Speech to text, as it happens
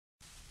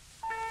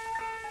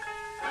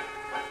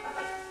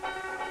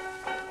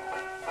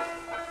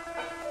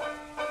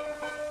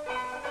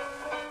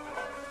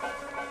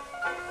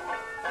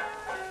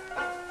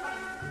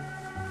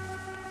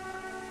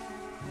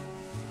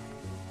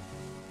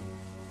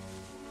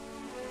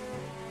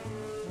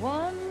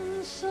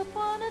Once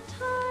upon a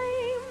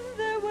time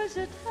there was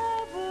a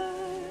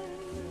tavern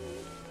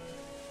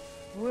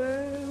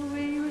where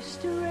we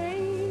used to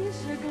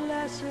raise a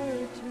glass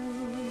or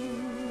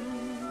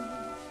two.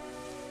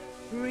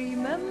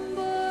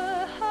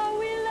 Remember how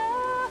we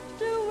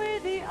laughed away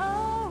the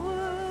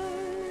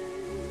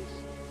hours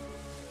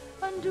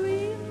and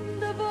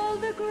dreamed of all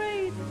the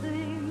great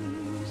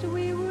things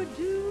we would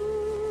do.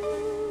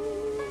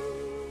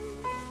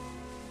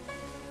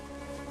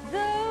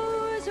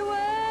 Those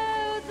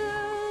were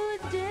the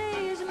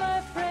days,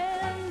 my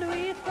friend,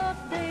 we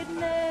thought they'd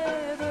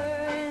never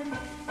end.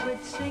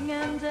 We'd sing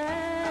and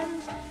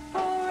dance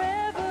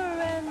forever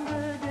and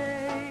a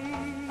day.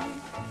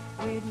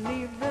 We'd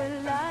live the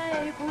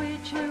life we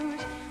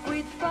choose.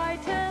 We'd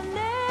fight and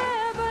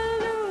never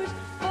lose,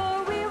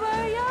 for we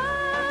were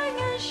young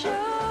and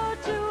sure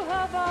to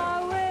have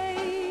our way.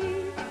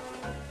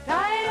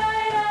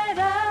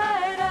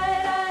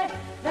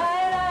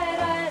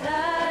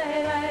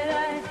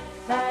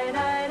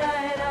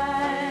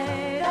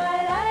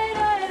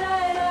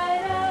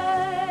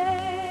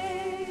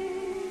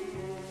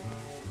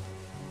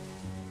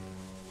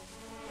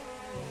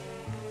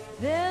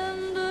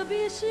 Then the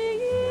busy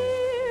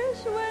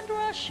years went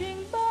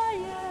rushing by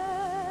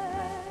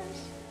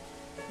us.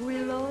 We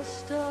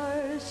lost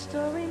our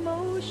star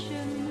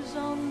emotions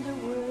on the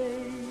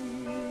way.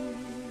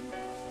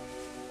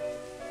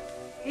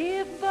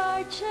 If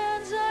by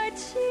chance I'd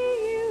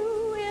see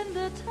you in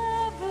the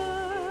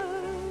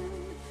tavern,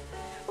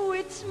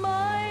 we'd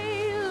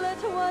smile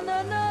at one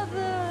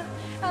another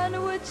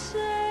and would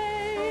say,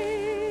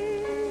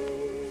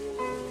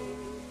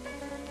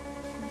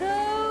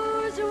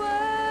 those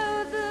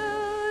were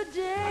the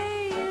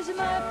days,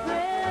 my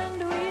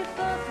friend, we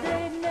thought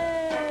they'd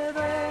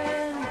never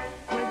end.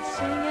 We'd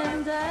sing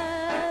and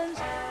dance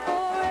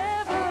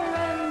forever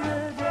and a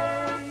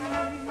day.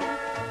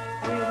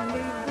 We'd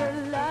live the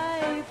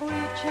life we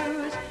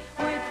choose.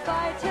 We'd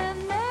fight and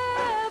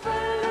never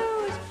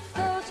lose.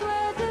 Those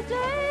were the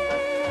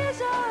days,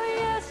 oh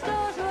yes,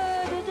 those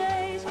were the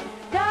days.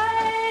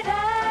 Die,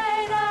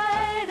 die,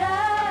 die,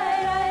 die,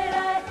 die,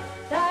 die,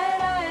 die,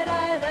 die, die,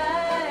 die, die, die,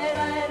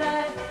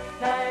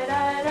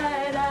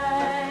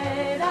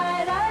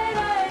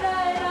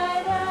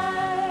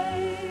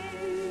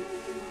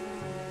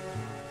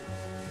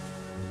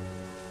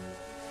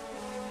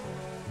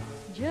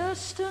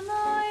 just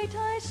tonight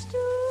I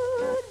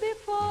stood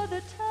before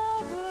the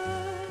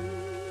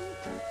tavern.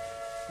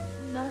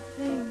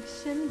 Nothing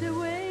seemed the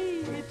way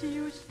it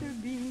used to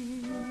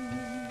be.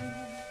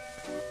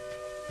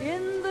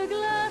 In the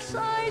glass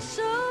I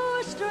saw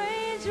a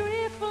strange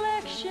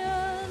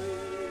reflection.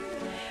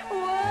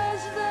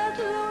 Was that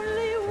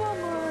lonely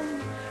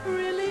woman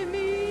really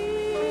me?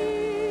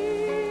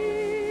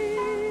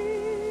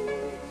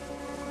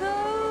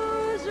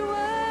 Those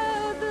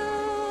were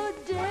the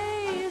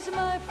days,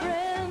 my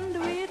friend,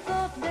 we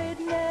thought they'd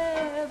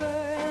never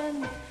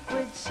end.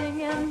 We'd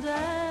sing and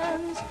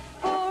dance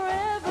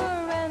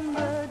forever and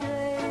a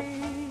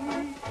day.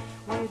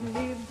 We'd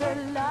live the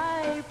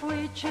life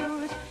we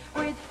choose.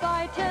 We'd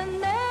fight and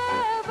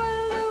never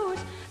lose.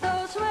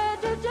 Those were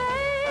the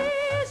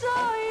days,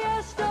 oh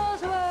yes,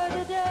 those were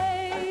the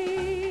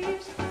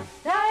days.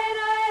 Die,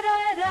 die,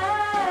 die,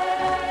 die,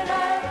 die,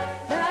 die,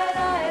 die,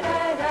 die, die,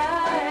 die, die,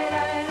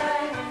 die,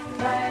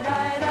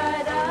 die,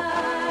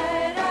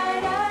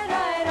 die,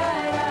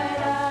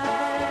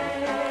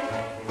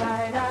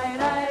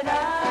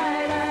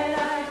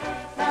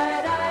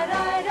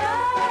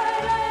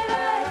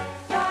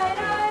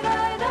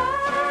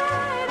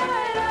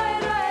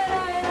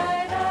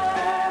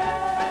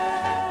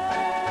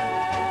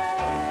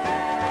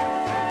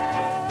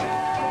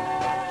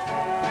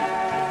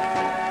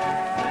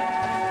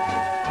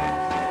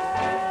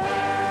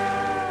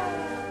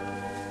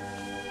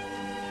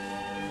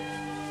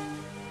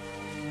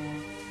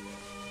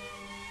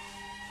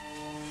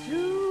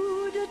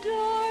 through the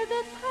door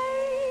that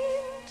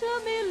paint a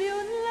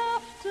million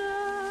laughter,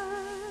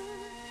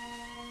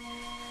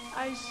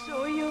 I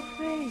saw your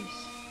face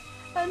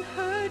and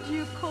heard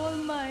you call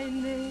my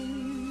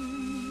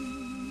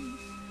name.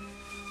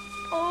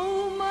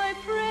 Oh, my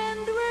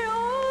friend, we're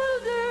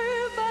older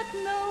but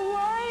no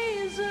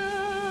wiser,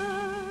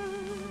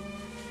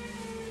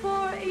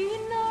 for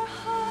in our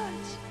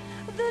hearts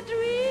the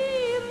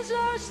dreams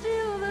are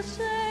still the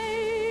same.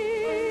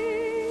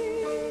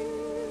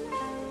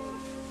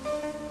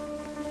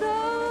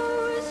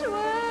 Those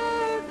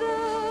were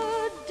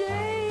the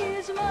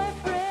days, my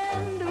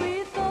friend,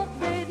 we thought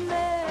they'd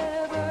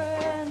never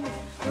end.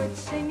 We'd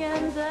sing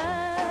and dance